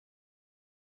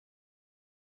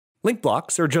Link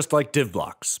blocks are just like div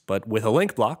blocks, but with a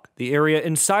link block, the area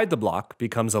inside the block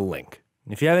becomes a link.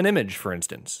 If you have an image, for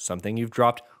instance, something you've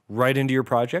dropped right into your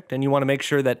project, and you want to make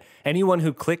sure that anyone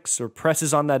who clicks or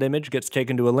presses on that image gets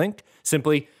taken to a link,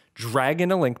 simply drag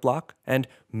in a link block and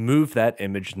move that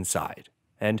image inside.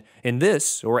 And in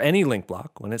this, or any link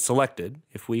block, when it's selected,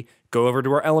 if we go over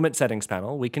to our element settings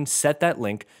panel, we can set that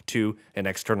link to an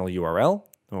external URL,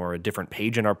 or a different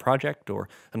page in our project, or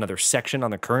another section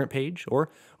on the current page, or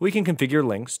we can configure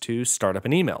links to start up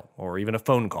an email, or even a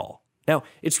phone call. Now,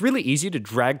 it's really easy to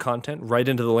drag content right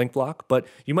into the link block, but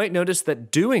you might notice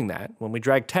that doing that, when we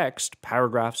drag text,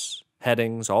 paragraphs,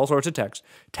 headings, all sorts of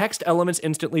text elements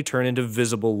instantly turn into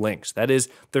visible links. That is,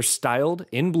 they're styled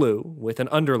in blue with an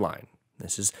underline.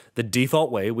 This is the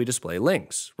default way we display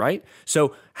links, right?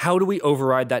 So how do we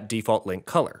override that default link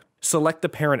color? Select the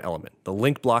parent element, the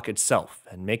link block itself,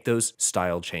 and make those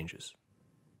style changes.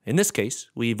 In this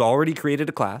case, we've already created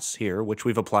a class here, which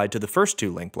we've applied to the first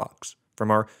two link blocks.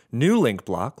 From our new link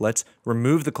block, let's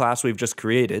remove the class we've just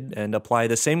created and apply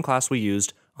the same class we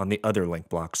used on the other link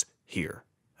blocks here.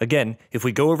 Again, if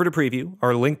we go over to preview,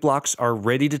 our link blocks are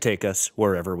ready to take us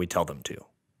wherever we tell them to.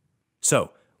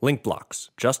 So, link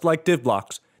blocks, just like div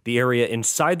blocks, the area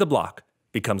inside the block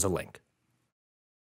becomes a link.